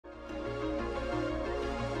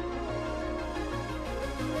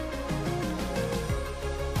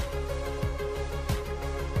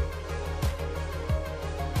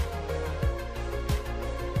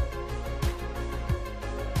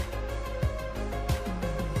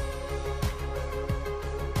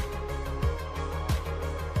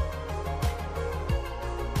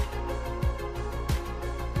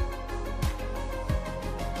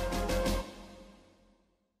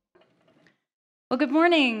Well, good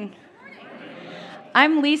morning.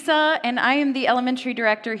 I'm Lisa, and I am the elementary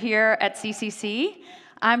director here at CCC.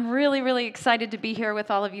 I'm really excited to be here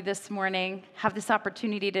with all of you this morning, have this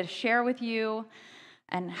opportunity to share with you,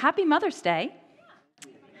 and happy Mother's Day.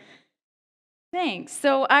 Thanks.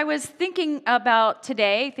 So I was thinking about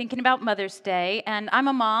Mother's Day, and I'm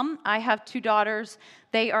a mom. I have two daughters.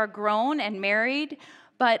 They are grown and married,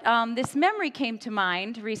 but this memory came to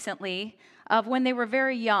mind recently of when they were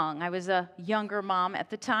very young. I was a younger mom at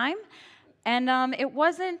the time, and it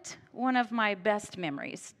wasn't one of my best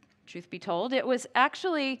memories, truth be told. It was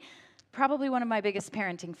actually probably one of my biggest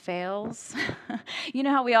parenting fails. You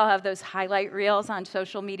know how we all have those highlight reels on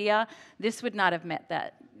social media? This would not have met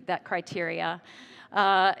that criteria.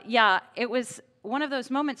 It was one of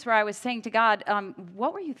those moments where I was saying to God,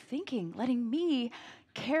 what were you thinking, letting me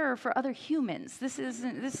care for other humans? This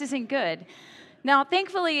isn't good. Now,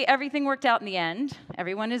 thankfully, everything worked out in the end.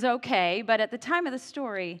 Everyone is okay, but at the time of the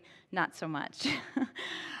story, not so much.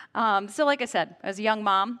 So like I said, as a young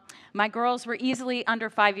mom, my girls were easily under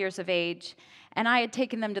 5 years of age, and I had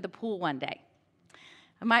taken them to the pool one day.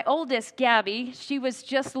 My oldest, Gabby, she was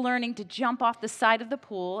just learning to jump off the side of the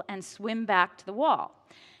pool and swim back to the wall.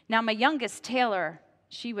 Now, my youngest, Taylor,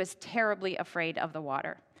 she was terribly afraid of the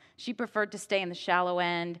water. She preferred to stay in the shallow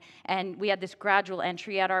end, and we had this gradual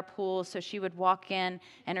entry at our pool, so she would walk in,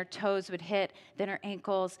 and her toes would hit, then her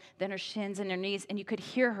ankles, then her shins and her knees, and you could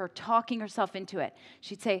hear her talking herself into it.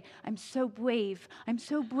 She'd say, I'm so brave, in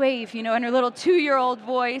her little 2-year-old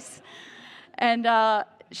voice. And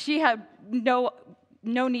she had no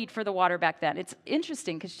need for the water back then. It's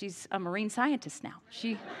interesting because she's a marine scientist now.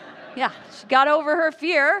 She got over her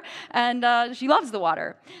fear, and she loves the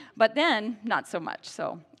water. But then, not so much.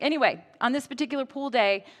 So anyway, on this particular pool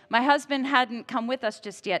day, my husband hadn't come with us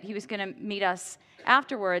just yet. He was going to meet us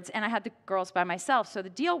afterwards, and I had the girls by myself. So the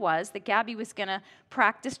deal was that Gabby was going to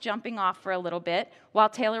practice jumping off for a little bit while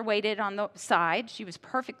Taylor waited on the side. She was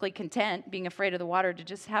perfectly content, being afraid of the water, to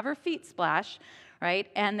just have her feet splash, right?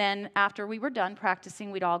 And then after we were done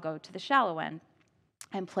practicing, we'd all go to the shallow end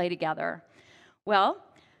and play together. Well,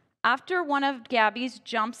 after one of Gabby's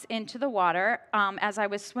jumps into the water, as I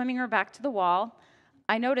was swimming her back to the wall,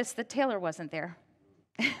 I noticed that Taylor wasn't there.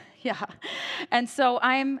 And so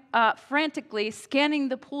I'm frantically scanning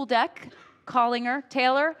the pool deck, calling her,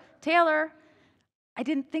 Taylor. I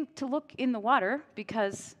didn't think to look in the water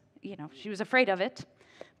because, she was afraid of it.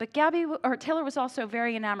 But Taylor was also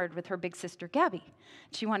very enamored with her big sister, Gabby.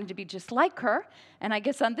 She wanted to be just like her, and I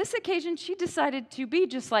guess on this occasion, she decided to be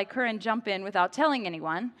just like her and jump in without telling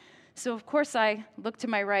anyone. So, of course, I looked to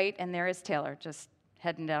my right, and there is Taylor, just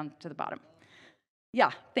heading down to the bottom.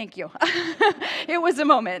 Yeah, thank you. It was a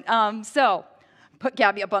moment. So, put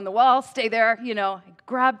Gabby up on the wall, stay there,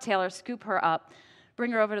 grab Taylor, scoop her up,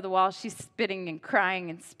 bring her over to the wall. She's spitting and crying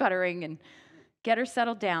and sputtering, and get her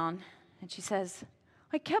settled down. And she says,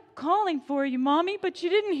 I kept calling for you, Mommy, but you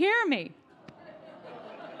didn't hear me.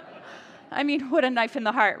 I mean, what a knife in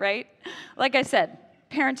the heart, right? Like I said,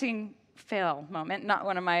 parenting fail moment, not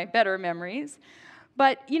one of my better memories.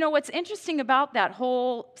 But, what's interesting about that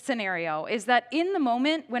whole scenario is that in the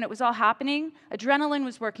moment when it was all happening, adrenaline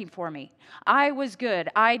was working for me. I was good.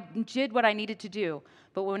 I did what I needed to do.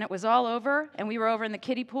 But when it was all over and we were over in the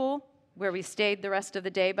kiddie pool, where we stayed the rest of the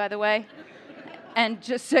day, by the way, and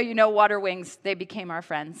just so you know, water wings, they became our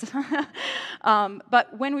friends.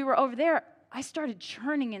 But when we were over there, I started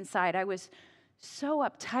churning inside. I was so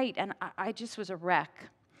uptight, and I just was a wreck.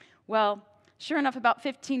 Well, sure enough, about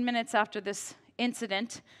 15 minutes after this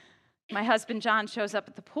incident, my husband, John, shows up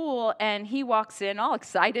at the pool, and he walks in all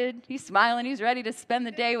excited. He's smiling. He's ready to spend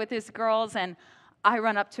the day with his girls, and I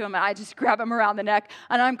run up to him, and I just grab him around the neck,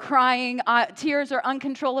 and I'm crying. Tears are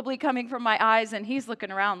uncontrollably coming from my eyes, and he's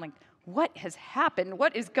looking around like, what has happened?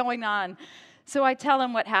 What is going on? So I tell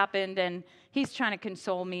him what happened, and he's trying to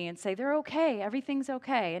console me and say, they're okay, everything's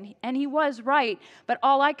okay. And he was right, but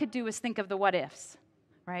all I could do was think of the what ifs,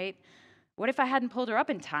 right? What if I hadn't pulled her up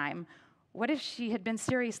in time? What if she had been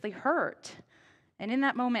seriously hurt? And in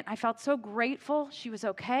that moment, I felt so grateful she was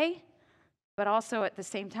okay, but also at the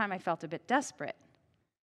same time, I felt a bit desperate.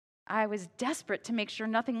 I was desperate to make sure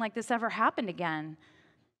nothing like this ever happened again.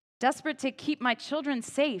 Desperate to keep my children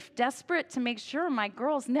safe, desperate to make sure my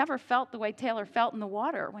girls never felt the way Taylor felt in the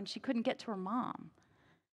water when she couldn't get to her mom.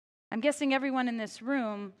 I'm guessing everyone in this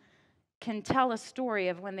room can tell a story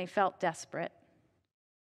of when they felt desperate.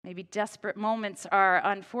 Maybe desperate moments are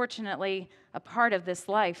unfortunately a part of this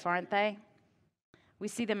life, aren't they? We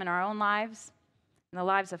see them in our own lives, in the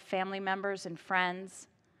lives of family members and friends.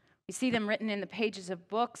 We see them written in the pages of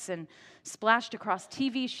books and splashed across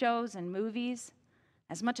TV shows and movies.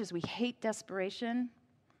 As much as we hate desperation,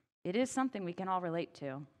 it is something we can all relate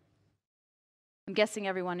to. I'm guessing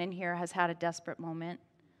everyone in here has had a desperate moment.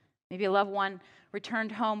 Maybe a loved one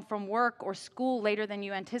returned home from work or school later than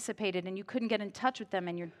you anticipated, and you couldn't get in touch with them,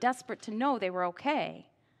 and you're desperate to know they were okay.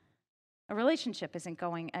 A relationship isn't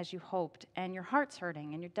going as you hoped, and your heart's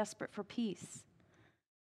hurting, and you're desperate for peace.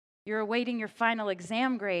 You're awaiting your final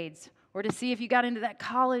exam grades, or to see if you got into that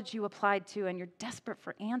college you applied to, and you're desperate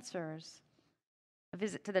for answers. A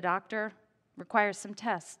visit to the doctor requires some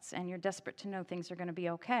tests, and you're desperate to know things are going to be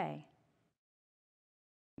okay.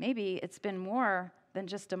 Maybe it's been more than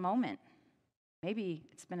just a moment. Maybe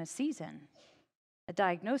it's been a season, a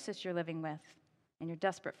diagnosis you're living with, and you're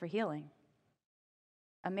desperate for healing.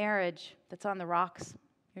 A marriage that's on the rocks,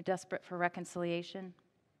 you're desperate for reconciliation.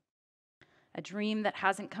 A dream that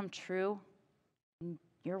hasn't come true, and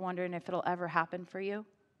you're wondering if it'll ever happen for you.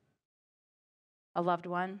 A loved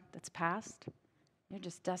one that's passed, you're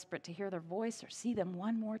just desperate to hear their voice or see them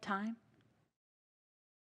one more time.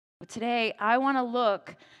 But today, I want to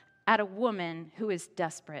look at a woman who is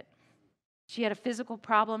desperate. She had a physical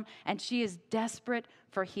problem, and she is desperate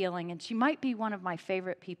for healing, and she might be one of my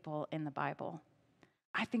favorite people in the Bible.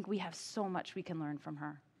 I think we have so much we can learn from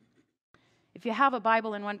her. If you have a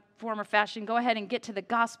Bible in one form or fashion, go ahead and get to the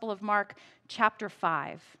Gospel of Mark, chapter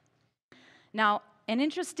 5. Now, an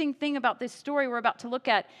interesting thing about this story we're about to look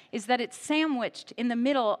at is that it's sandwiched in the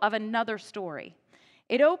middle of another story.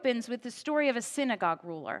 It opens with the story of a synagogue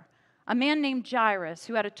ruler, a man named Jairus,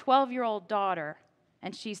 who had a 12-year-old daughter,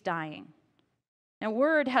 and she's dying. Now,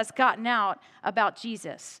 word has gotten out about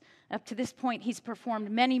Jesus. Up to this point, he's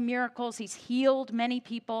performed many miracles. He's healed many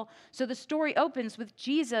people. So the story opens with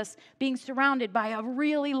Jesus being surrounded by a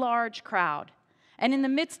really large crowd. And in the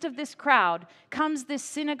midst of this crowd comes this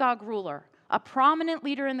synagogue ruler, a prominent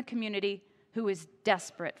leader in the community who is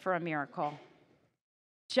desperate for a miracle.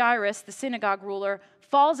 Jairus, the synagogue ruler,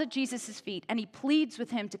 falls at Jesus' feet, and he pleads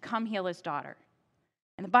with him to come heal his daughter.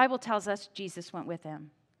 And the Bible tells us Jesus went with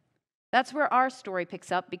him. That's where our story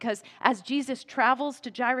picks up, because as Jesus travels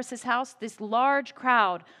to Jairus' house, this large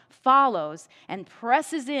crowd follows and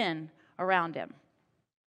presses in around him.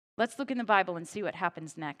 Let's look in the Bible and see what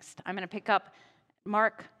happens next. I'm going to pick up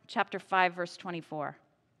Mark chapter 5, verse 24.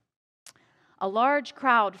 A large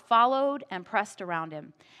crowd followed and pressed around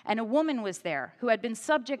him, and a woman was there who had been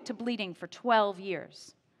subject to bleeding for 12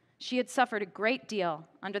 years. She had suffered a great deal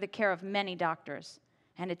under the care of many doctors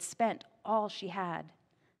and had spent all she had.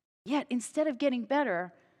 Yet, instead of getting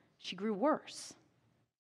better, she grew worse.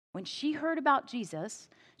 When she heard about Jesus,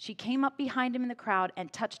 she came up behind him in the crowd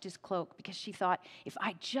and touched his cloak, because she thought, if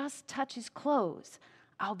I just touch his clothes,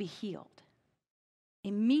 I'll be healed.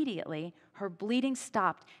 Immediately, her bleeding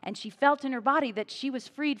stopped, and she felt in her body that she was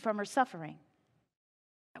freed from her suffering.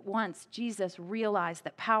 At once, Jesus realized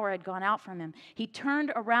that power had gone out from him. He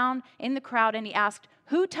turned around in the crowd and he asked,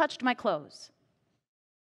 "Who touched my clothes?"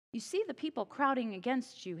 "You see the people crowding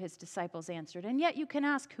against you," his disciples answered, "and yet you can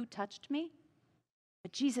ask, 'Who touched me?'"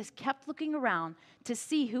 But Jesus kept looking around to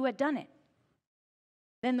see who had done it.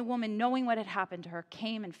 Then the woman, knowing what had happened to her,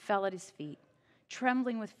 came and fell at his feet.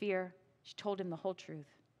 Trembling with fear, she told him the whole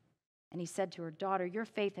truth. And he said to her, "Daughter, your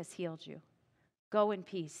faith has healed you. Go in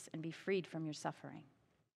peace and be freed from your suffering."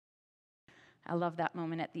 I love that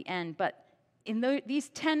moment at the end, but in these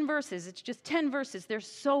 10 verses, it's just 10 verses, there's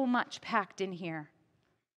so much packed in here.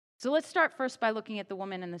 So let's start first by looking at the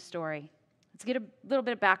woman in the story. Let's get a little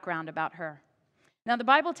bit of background about her. Now, the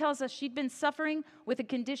Bible tells us she'd been suffering with a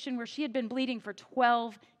condition where she had been bleeding for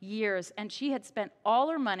 12 years, and she had spent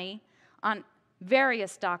all her money on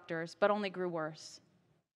various doctors, but only grew worse.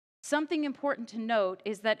 Something important to note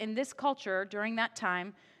is that in this culture, during that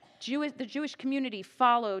time, the Jewish community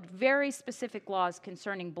followed very specific laws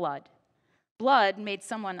concerning blood. Blood made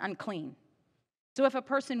someone unclean. So if a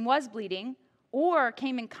person was bleeding or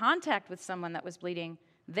came in contact with someone that was bleeding,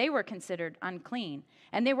 they were considered unclean,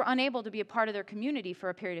 and they were unable to be a part of their community for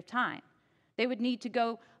a period of time. They would need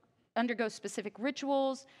to undergo specific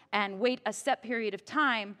rituals and wait a set period of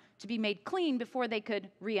time to be made clean before they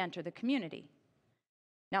could re-enter the community.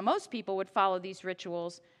 Now, most people would follow these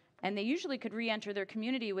rituals, and they usually could re-enter their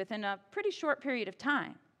community within a pretty short period of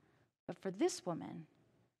time. But for this woman,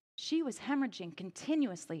 she was hemorrhaging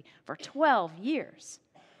continuously for 12 years.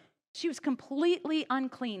 She was completely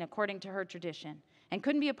unclean according to her tradition and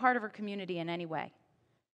couldn't be a part of her community in any way.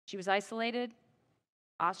 She was isolated,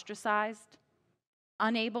 ostracized,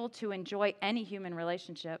 unable to enjoy any human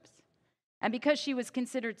relationships. And because she was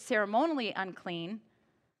considered ceremonially unclean,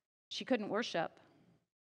 she couldn't worship.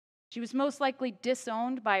 She was most likely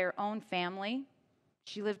disowned by her own family.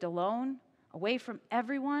 She lived alone, away from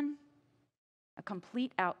everyone. a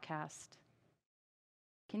complete outcast.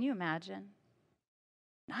 Can you imagine?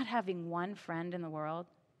 Not having one friend in the world,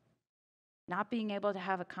 not being able to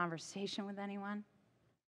have a conversation with anyone,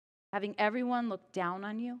 having everyone look down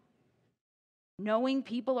on you, knowing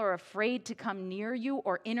people are afraid to come near you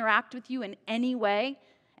or interact with you in any way.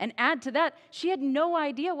 And add to that, she had no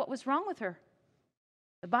idea what was wrong with her.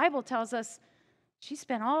 The Bible tells us she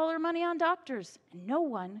spent all her money on doctors, and no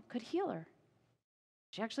one could heal her.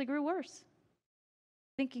 She actually grew worse,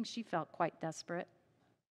 thinking she felt quite desperate.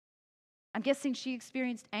 I'm guessing she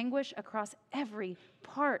experienced anguish across every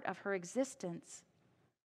part of her existence.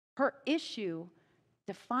 Her issue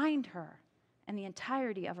defined her and the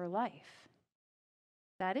entirety of her life.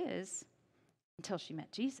 That is, until she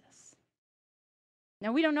met Jesus.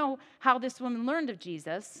 Now, we don't know how this woman learned of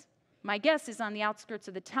Jesus. My guess is on the outskirts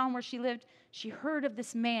of the town where she lived, she heard of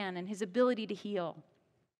this man and his ability to heal.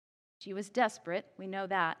 She was desperate, we know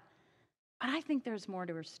that. But I think there's more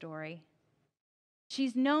to her story.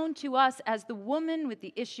 She's known to us as the woman with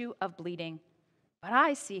the issue of bleeding, but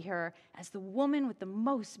I see her as the woman with the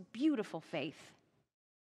most beautiful faith.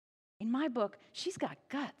 In my book, she's got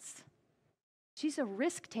guts. She's a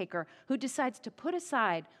risk taker who decides to put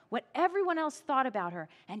aside what everyone else thought about her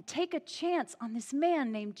and take a chance on this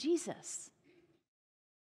man named Jesus.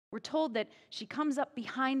 We're told that she comes up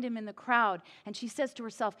behind him in the crowd and she says to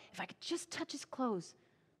herself, if I could just touch his clothes,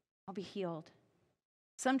 I'll be healed.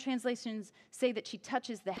 Some translations say that she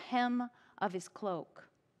touches the hem of his cloak.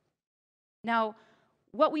 Now,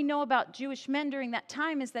 what we know about Jewish men during that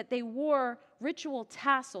time is that they wore ritual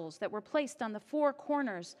tassels that were placed on the four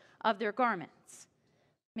corners of their garments.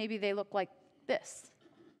 Maybe they look like this.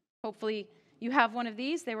 Hopefully you have one of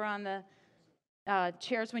these. They were on the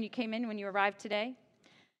chairs when you came in, when you arrived today.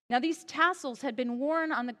 Now, these tassels had been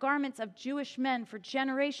worn on the garments of Jewish men for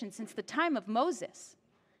generations, since the time of Moses.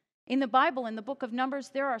 In the Bible, in the book of Numbers,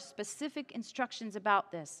 there are specific instructions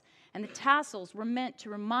about this, and the tassels were meant to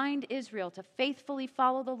remind Israel to faithfully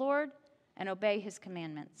follow the Lord and obey his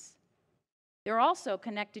commandments. They're also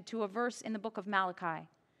connected to a verse in the book of Malachi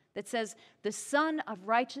that says, the Son of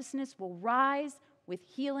Righteousness will rise with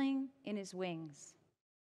healing in his wings.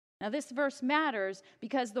 Now, this verse matters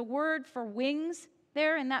because the word for wings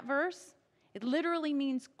there in that verse, it literally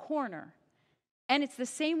means corner. And it's the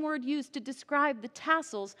same word used to describe the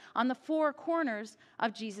tassels on the four corners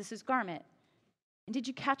of Jesus' garment. And did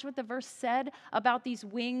you catch what the verse said about these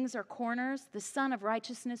wings or corners? The Son of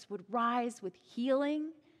Righteousness would rise with healing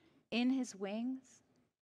in his wings.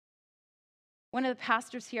 One of the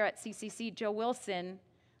pastors here at CCC, Joe Wilson,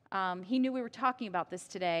 he knew we were talking about this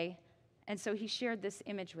today, and so he shared this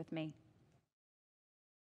image with me.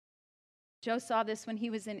 Joe saw this when he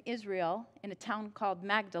was in Israel in a town called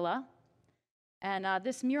Magdala. And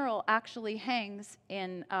this mural actually hangs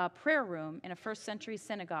in a prayer room in a first-century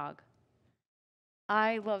synagogue.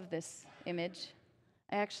 I love this image.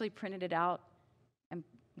 I actually printed it out, and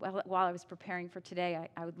while I was preparing for today,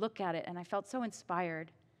 I would look at it, and I felt so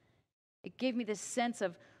inspired. It gave me this sense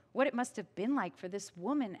of what it must have been like for this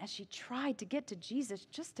woman as she tried to get to Jesus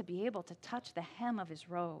just to be able to touch the hem of his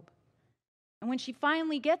robe. And when she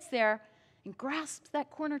finally gets there and grasps that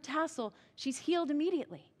corner tassel, she's healed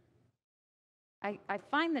immediately. I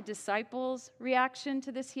find the disciples' reaction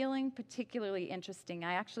to this healing particularly interesting.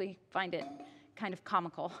 I actually find it kind of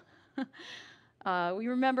comical. We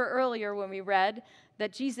remember earlier when we read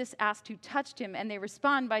that Jesus asked who touched him, and they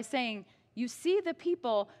respond by saying, you see the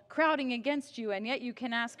people crowding against you, and yet you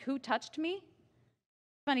can ask, who touched me?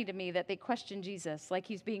 It's funny to me that they question Jesus like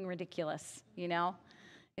he's being ridiculous, you know?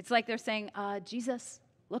 It's like they're saying, Jesus,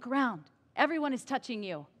 look around. Everyone is touching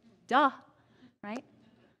you. Duh, right?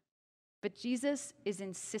 But Jesus is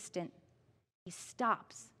insistent. He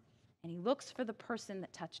stops, and he looks for the person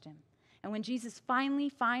that touched him. And when Jesus finally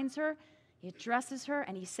finds her, he addresses her,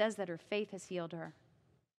 and he says that her faith has healed her.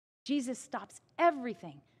 Jesus stops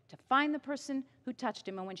everything to find the person who touched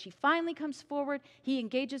him. And when she finally comes forward, he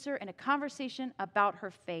engages her in a conversation about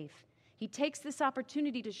her faith. He takes this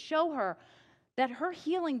opportunity to show her that her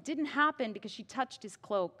healing didn't happen because she touched his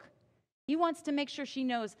cloak. He wants to make sure she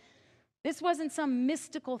knows this wasn't some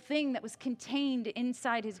mystical thing that was contained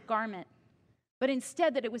inside his garment, but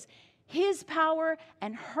instead that it was his power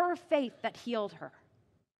and her faith that healed her.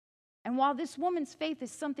 And while this woman's faith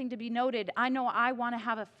is something to be noted, I know I want to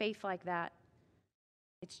have a faith like that.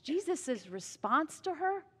 It's Jesus' response to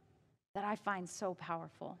her that I find so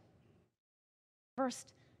powerful.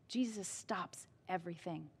 First, Jesus stops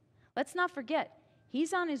everything. Let's not forget,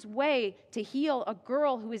 he's on his way to heal a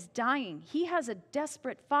girl who is dying. He has a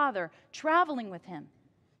desperate father traveling with him,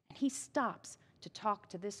 and he stops to talk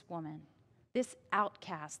to this woman. This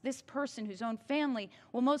outcast, this person whose own family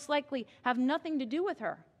will most likely have nothing to do with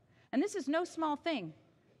her. And this is no small thing,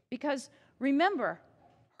 because remember,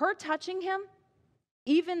 her touching him,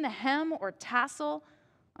 even the hem or tassel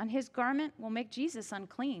on his garment, will make Jesus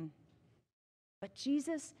unclean. But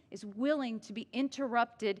Jesus is willing to be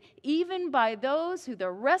interrupted even by those who the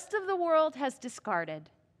rest of the world has discarded.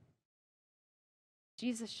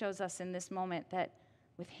 Jesus shows us in this moment that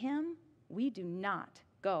with him, we do not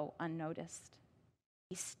go unnoticed.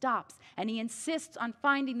 He stops and he insists on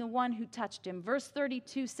finding the one who touched him. Verse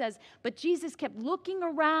 32 says, "But Jesus kept looking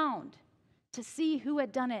around to see who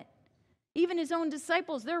had done it." Even his own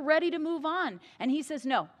disciples, they're ready to move on. And he says,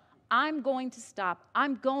 "No, I'm going to stop.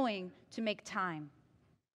 I'm going to make time."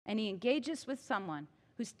 And he engages with someone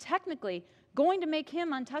who's technically going to make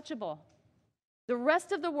him untouchable. The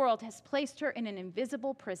rest of the world has placed her in an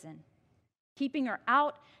invisible prison, keeping her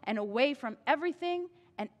out and away from everything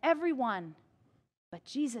and everyone. But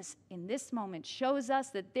Jesus, in this moment, shows us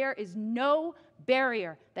that there is no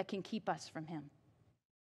barrier that can keep us from him.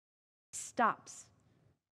 He stops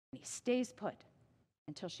and he stays put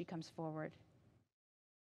until she comes forward.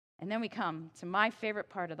 And then we come to my favorite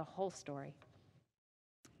part of the whole story.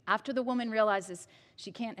 After the woman realizes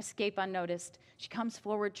she can't escape unnoticed, she comes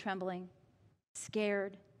forward trembling,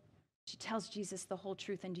 scared. She tells Jesus the whole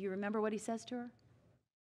truth. And do you remember what he says to her?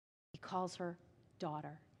 He calls her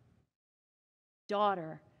daughter.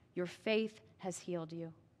 Daughter, your faith has healed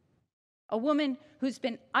you. A woman who's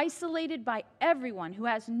been isolated by everyone, who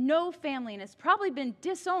has no family and has probably been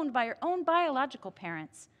disowned by her own biological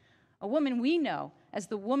parents. A woman we know as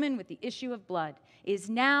the woman with the issue of blood is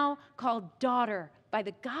now called daughter by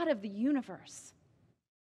the God of the universe.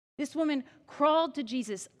 This woman crawled to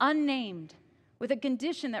Jesus unnamed with a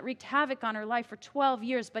condition that wreaked havoc on her life for 12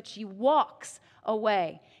 years, but she walks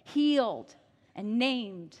away, healed and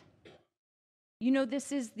named. You know,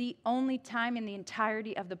 this is the only time in the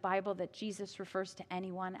entirety of the Bible that Jesus refers to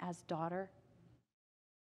anyone as daughter.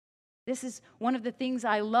 This is one of the things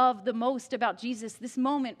I love the most about Jesus. This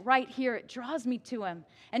moment right here, it draws me to him.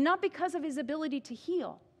 And not because of his ability to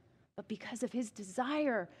heal, but because of his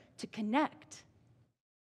desire to connect.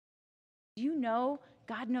 Do you know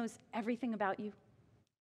God knows everything about you?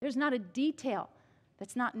 There's not a detail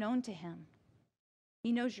that's not known to him.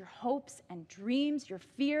 He knows your hopes and dreams, your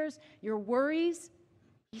fears, your worries.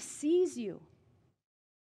 He sees you.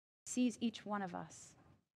 He sees each one of us.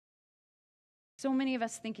 So many of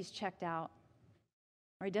us think he's checked out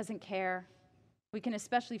or he doesn't care. We can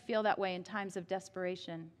especially feel that way in times of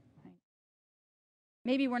desperation. Right?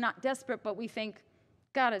 Maybe we're not desperate, but we think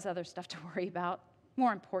God has other stuff to worry about,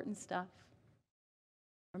 more important stuff.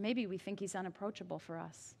 Or maybe we think he's unapproachable for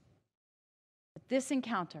us. But this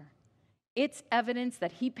encounter, it's evidence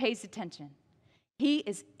that he pays attention. He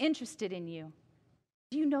is interested in you.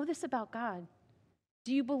 Do you know this about God?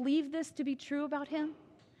 Do you believe this to be true about him?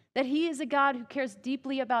 That he is a God who cares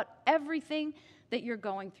deeply about everything that you're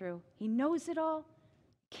going through. He knows it all,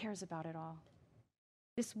 cares about it all.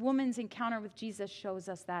 This woman's encounter with Jesus shows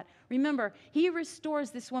us that. Remember, he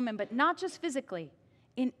restores this woman, but not just physically,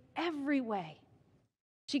 in every way.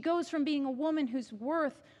 She goes from being a woman whose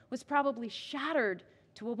worth was probably shattered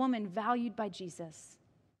to a woman valued by Jesus.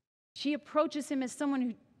 She approaches him as someone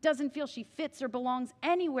who doesn't feel she fits or belongs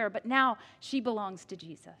anywhere, but now she belongs to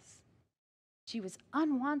Jesus. She was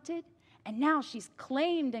unwanted, and now she's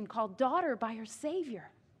claimed and called daughter by her Savior.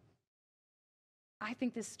 I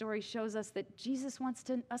think this story shows us that Jesus wants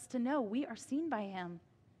us to know we are seen by him.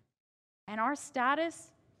 And our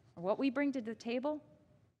status, or what we bring to the table,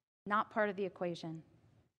 not part of the equation.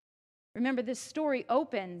 Remember, this story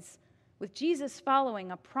opens with Jesus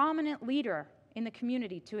following a prominent leader in the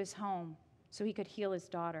community to his home so he could heal his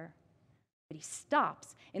daughter. But he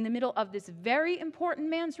stops in the middle of this very important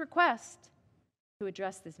man's request to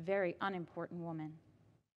address this very unimportant woman.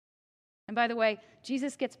 And by the way,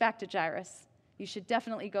 Jesus gets back to Jairus. You should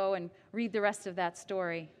definitely go and read the rest of that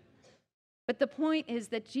story. But the point is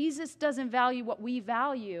that Jesus doesn't value what we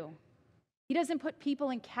value. He doesn't put people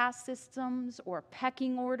in caste systems or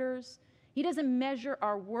pecking orders. He doesn't measure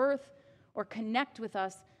our worth or connect with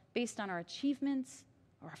us based on our achievements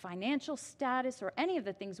or our financial status or any of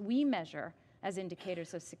the things we measure as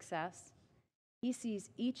indicators of success. He sees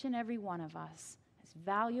each and every one of us as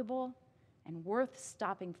valuable and worth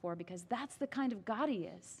stopping for because that's the kind of God he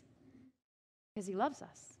is, because he loves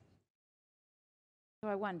us. So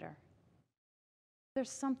I wonder, if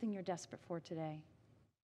there's something you're desperate for today,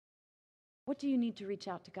 what do you need to reach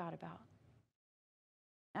out to God about?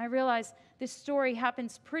 I realize this story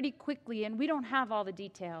happens pretty quickly and we don't have all the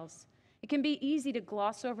details. It can be easy to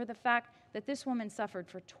gloss over the fact that this woman suffered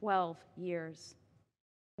for 12 years.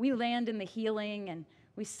 We land in the healing and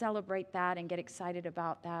we celebrate that and get excited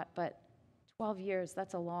about that, but 12 years,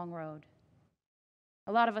 that's a long road.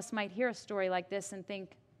 A lot of us might hear a story like this and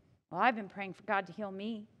think, well, I've been praying for God to heal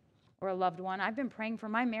me or a loved one. I've been praying for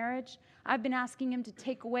my marriage. I've been asking him to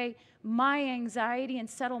take away my anxiety and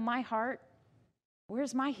settle my heart.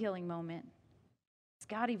 Where's my healing moment? Is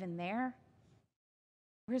God even there?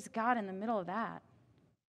 Where's God in the middle of that?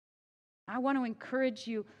 I want to encourage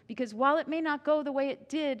you because while it may not go the way it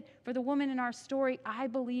did for the woman in our story, I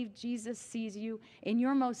believe Jesus sees you in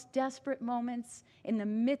your most desperate moments, in the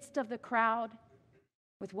midst of the crowd,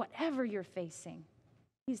 with whatever you're facing.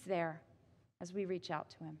 He's there as we reach out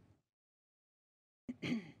to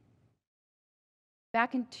him.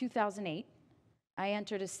 Back in 2008, I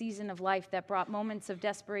entered a season of life that brought moments of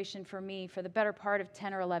desperation for me for the better part of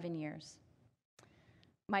 10 or 11 years.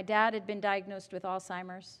 My dad had been diagnosed with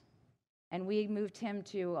Alzheimer's, and we moved him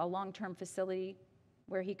to a long-term facility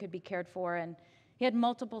where he could be cared for, and he had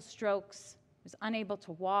multiple strokes, was unable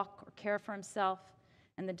to walk or care for himself,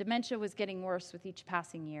 and the dementia was getting worse with each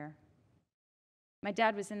passing year. My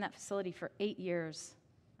dad was in that facility for 8 years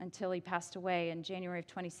until he passed away in January of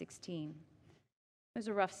 2016. It was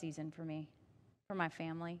a rough season for me, for my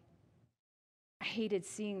family. I hated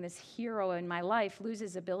seeing this hero in my life lose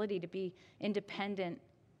his ability to be independent,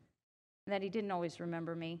 and that he didn't always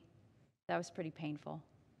remember me. That was pretty painful.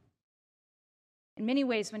 In many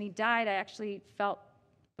ways, when he died, I actually felt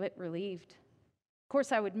a bit relieved. Of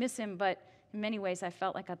course, I would miss him, but in many ways, I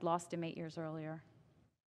felt like I'd lost him 8 years earlier.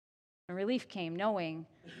 And relief came knowing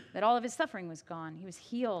that all of his suffering was gone. He was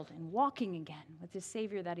healed and walking again with his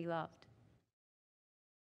Savior that he loved.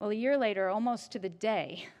 Well, a year later, almost to the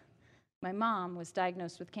day, my mom was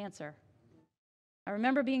diagnosed with cancer. I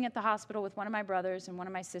remember being at the hospital with one of my brothers and one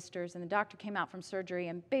of my sisters, and the doctor came out from surgery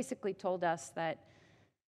and basically told us that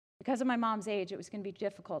because of my mom's age, it was going to be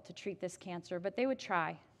difficult to treat this cancer, but they would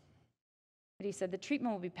try. But he said the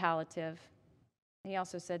treatment will be palliative. And he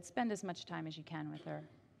also said, spend as much time as you can with her.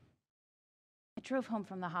 I drove home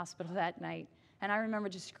from the hospital that night, and I remember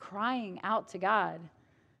just crying out to God.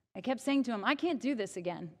 I kept saying to him, I can't do this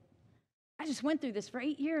again. I just went through this for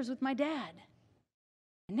 8 years with my dad.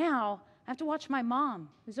 And now I have to watch my mom,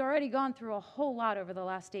 who's already gone through a whole lot over the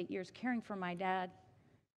last 8 years caring for my dad,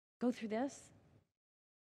 go through this.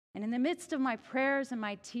 And in the midst of my prayers and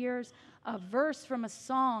my tears, a verse from a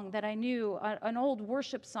song that I knew, an old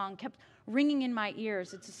worship song, kept ringing in my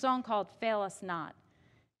ears. It's a song called Fail Us Not.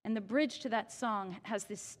 And the bridge to that song has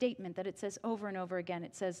this statement that it says over and over again.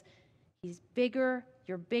 It says, He's bigger,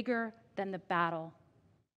 you're bigger than the battle.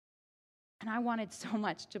 And I wanted so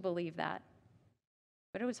much to believe that.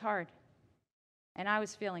 But it was hard. And I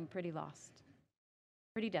was feeling pretty lost,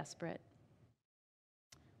 pretty desperate.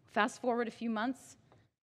 Fast forward a few months,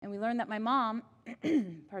 and we learned that my mom,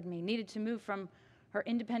 needed to move from her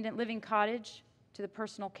independent living cottage to the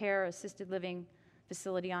personal care assisted living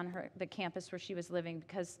facility on the campus where she was living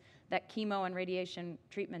because that chemo and radiation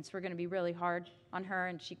treatments were going to be really hard on her,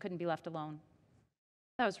 and she couldn't be left alone.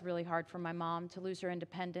 That was really hard for my mom to lose her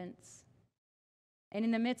independence. And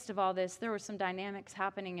in the midst of all this, there were some dynamics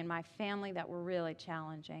happening in my family that were really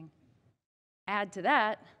challenging. Add to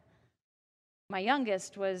that, my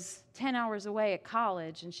youngest was 10 hours away at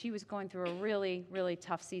college, and she was going through a really, really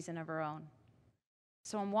tough season of her own.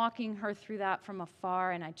 So I'm walking her through that from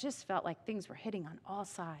afar, and I just felt like things were hitting on all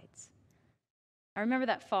sides. I remember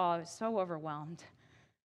that fall, I was so overwhelmed.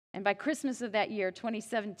 And by Christmas of that year,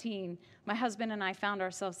 2017, my husband and I found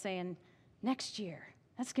ourselves saying, next year,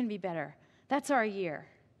 that's going to be better. That's our year,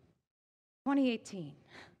 2018.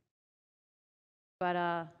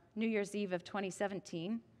 But New Year's Eve of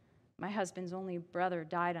 2017, my husband's only brother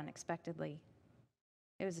died unexpectedly.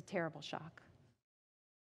 It was a terrible shock.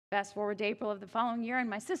 Fast forward to April of the following year, and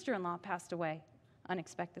my sister-in-law passed away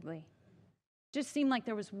unexpectedly. It just seemed like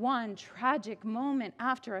there was one tragic moment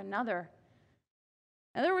after another.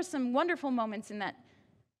 Now, there were some wonderful moments in that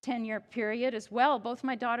 10-year period as well. Both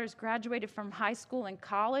my daughters graduated from high school and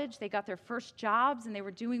college. They got their first jobs, and they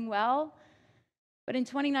were doing well. But in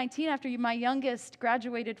 2019, after my youngest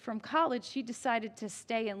graduated from college, she decided to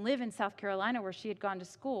stay and live in South Carolina where she had gone to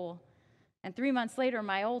school. And 3 months later,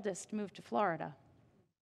 my oldest moved to Florida.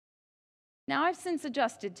 Now, I've since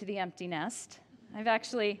adjusted to the empty nest. I've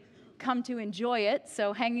actually come to enjoy it,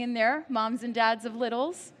 so hang in there, moms and dads of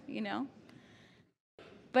littles,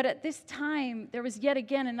 But at this time, there was yet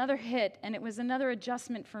again another hit, and it was another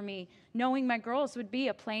adjustment for me, knowing my girls would be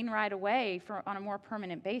a plane ride away on a more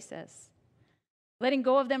permanent basis. Letting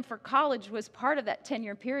go of them for college was part of that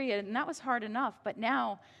 10-year period, and that was hard enough. But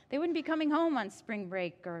now they wouldn't be coming home on spring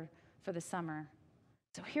break or for the summer.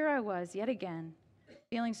 So here I was yet again,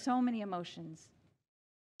 feeling so many emotions,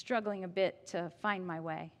 struggling a bit to find my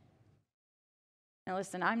way. Now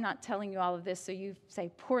listen, I'm not telling you all of this so you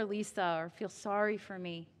say, poor Lisa, or feel sorry for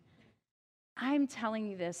me. I'm telling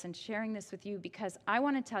you this and sharing this with you because I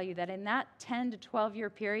want to tell you that in that 10 to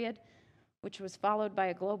 12-year period, which was followed by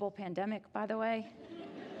a global pandemic, by the way,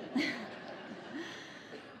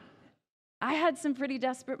 I had some pretty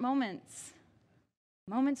desperate moments.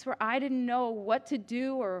 Moments where I didn't know what to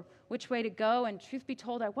do or which way to go, and truth be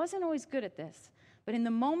told, I wasn't always good at this. But in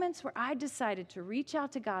the moments where I decided to reach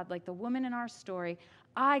out to God, like the woman in our story,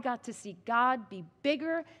 I got to see God be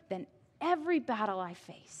bigger than every battle I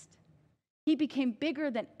faced. He became bigger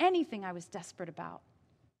than anything I was desperate about.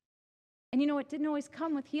 And you know, it didn't always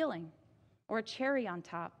come with healing or a cherry on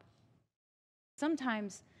top.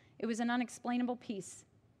 Sometimes it was an unexplainable peace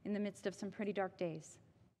in the midst of some pretty dark days.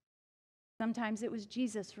 Sometimes it was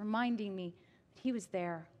Jesus reminding me that he was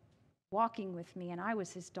there, walking with me, and I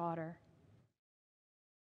was his daughter.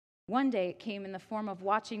 One day it came in the form of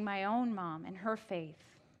watching my own mom and her faith.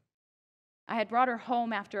 I had brought her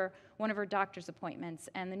home after one of her doctor's appointments,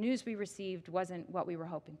 and the news we received wasn't what we were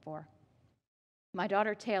hoping for. My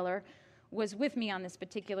daughter Taylor was with me on this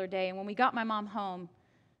particular day, and when we got my mom home,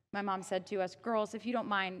 my mom said to us, "Girls, if you don't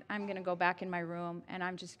mind, I'm going to go back in my room, and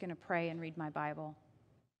I'm just going to pray and read my Bible."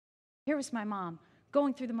 Here was my mom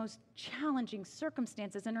going through the most challenging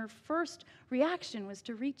circumstances, and her first reaction was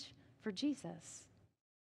to reach for Jesus.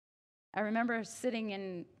 I remember sitting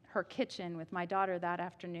in her kitchen with my daughter that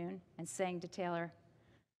afternoon and saying to Taylor,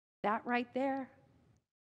 "That right there,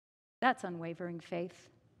 that's unwavering faith."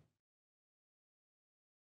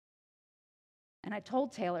 And I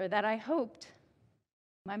told Taylor that I hoped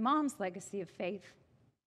my mom's legacy of faith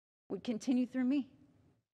would continue through me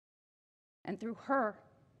and through her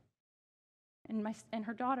and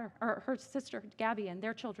her daughter, or her sister, Gabby, and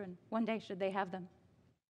their children, one day should they have them.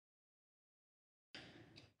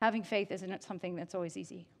 Having faith isn't something that's always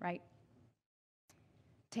easy, right?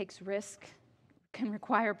 It takes risk, can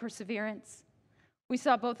require perseverance. We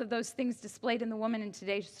saw both of those things displayed in the woman in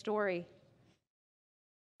today's story.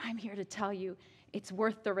 I'm here to tell you, it's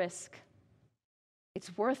worth the risk.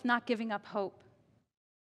 It's worth not giving up hope.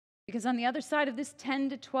 Because on the other side of this 10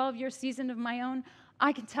 to 12-year season of my own,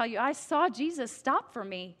 I can tell you, I saw Jesus stop for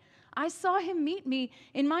me. I saw him meet me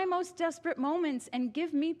in my most desperate moments and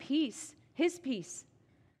give me peace, his peace.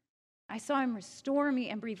 I saw him restore me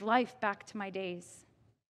and breathe life back to my days.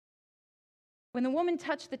 When the woman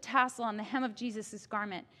touched the tassel on the hem of Jesus'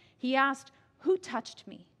 garment, he asked, "Who touched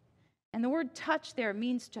me?" And the word touch there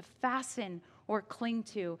means to fasten or cling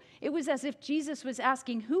to. It was as if Jesus was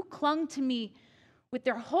asking, who clung to me with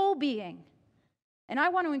their whole being? And I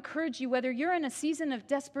want to encourage you, whether you're in a season of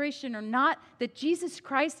desperation or not, that Jesus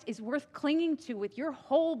Christ is worth clinging to with your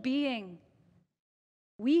whole being.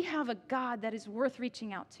 We have a God that is worth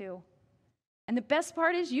reaching out to. And the best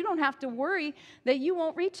part is you don't have to worry that you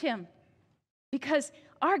won't reach him, because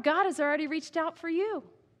our God has already reached out for you.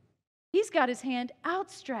 He's got his hand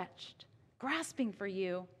outstretched, grasping for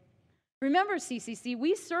you. Remember, CCC,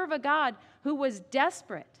 we serve a God who was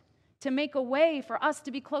desperate to make a way for us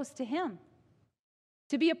to be close to him,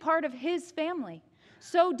 to be a part of his family.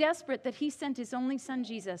 So desperate that he sent his only son,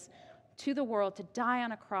 Jesus, to the world to die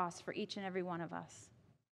on a cross for each and every one of us.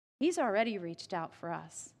 He's already reached out for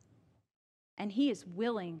us. And he is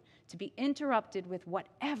willing to be interrupted with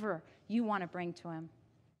whatever you want to bring to him.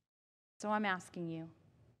 So I'm asking you,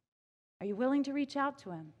 are you willing to reach out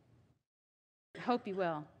to him? I hope you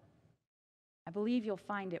will. I believe you'll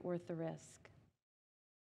find it worth the risk.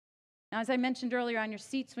 Now, as I mentioned earlier, on your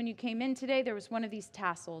seats when you came in today, there was one of these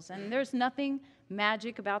tassels. And there's nothing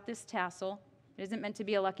magic about this tassel. It isn't meant to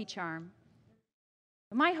be a lucky charm.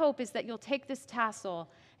 But my hope is that you'll take this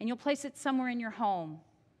tassel and you'll place it somewhere in your home,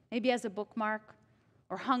 maybe as a bookmark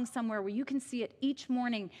or hung somewhere where you can see it each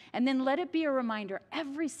morning, and then let it be a reminder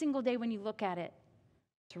every single day when you look at it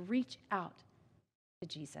to reach out to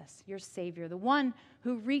Jesus, your Savior, the one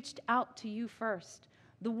who reached out to you first,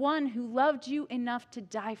 the one who loved you enough to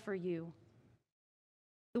die for you,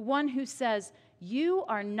 the one who says, you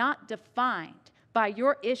are not defined by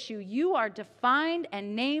your issue. You are defined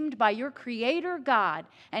and named by your Creator God,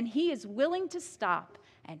 and he is willing to stop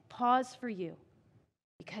and pause for you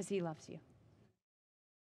because he loves you.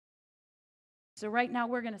 So right now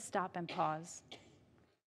we're going to stop and pause.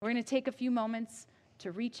 We're going to take a few moments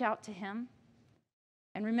to reach out to him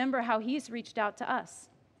and remember how he's reached out to us.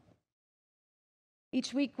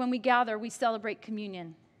 Each week when we gather, we celebrate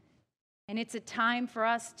communion. And it's a time for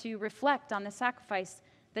us to reflect on the sacrifice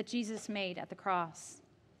that Jesus made at the cross.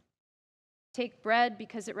 Take bread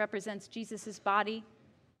because it represents Jesus' body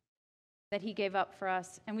that he gave up for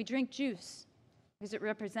us. And we drink juice because it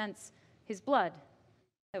represents his blood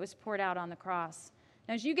that was poured out on the cross.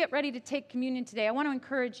 Now, as you get ready to take communion today, I want to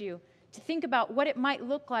encourage you to think about what it might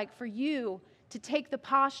look like for you to take the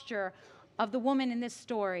posture of the woman in this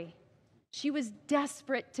story. She was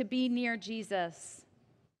desperate to be near Jesus.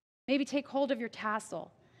 Maybe take hold of your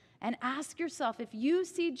tassel and ask yourself if you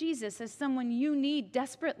see Jesus as someone you need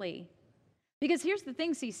desperately. Because here's the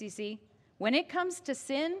thing, CCC. When it comes to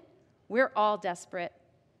sin, we're all desperate.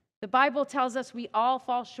 The Bible tells us we all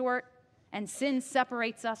fall short and sin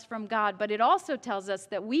separates us from God. But it also tells us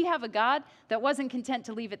that we have a God that wasn't content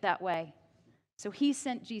to leave it that way. So he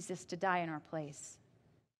sent Jesus to die in our place.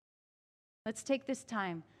 Let's take this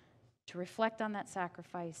time to reflect on that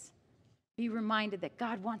sacrifice. Be reminded that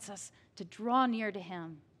God wants us to draw near to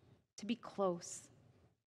him, to be close.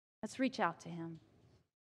 Let's reach out to him.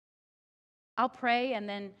 I'll pray, and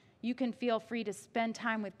then you can feel free to spend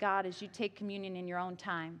time with God as you take communion in your own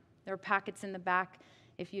time. There are packets in the back.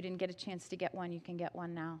 If you didn't get a chance to get one, you can get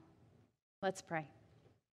one now. Let's pray.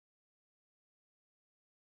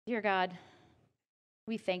 Dear God,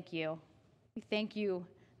 we thank you. We thank you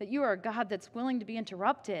that you are a God that's willing to be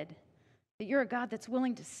interrupted, that you're a God that's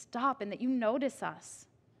willing to stop, and that you notice us.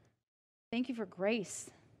 Thank you for grace,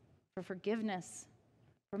 for forgiveness,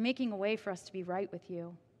 for making a way for us to be right with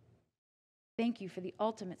you. Thank you for the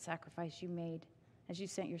ultimate sacrifice you made as you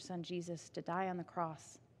sent your son Jesus to die on the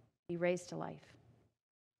cross, be raised to life.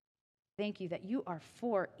 Thank you that you are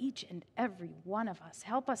for each and every one of us.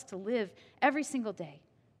 Help us to live every single day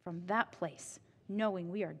from that place, knowing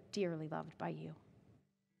we are dearly loved by you.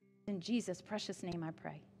 In Jesus' precious name I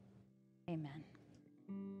pray. Amen.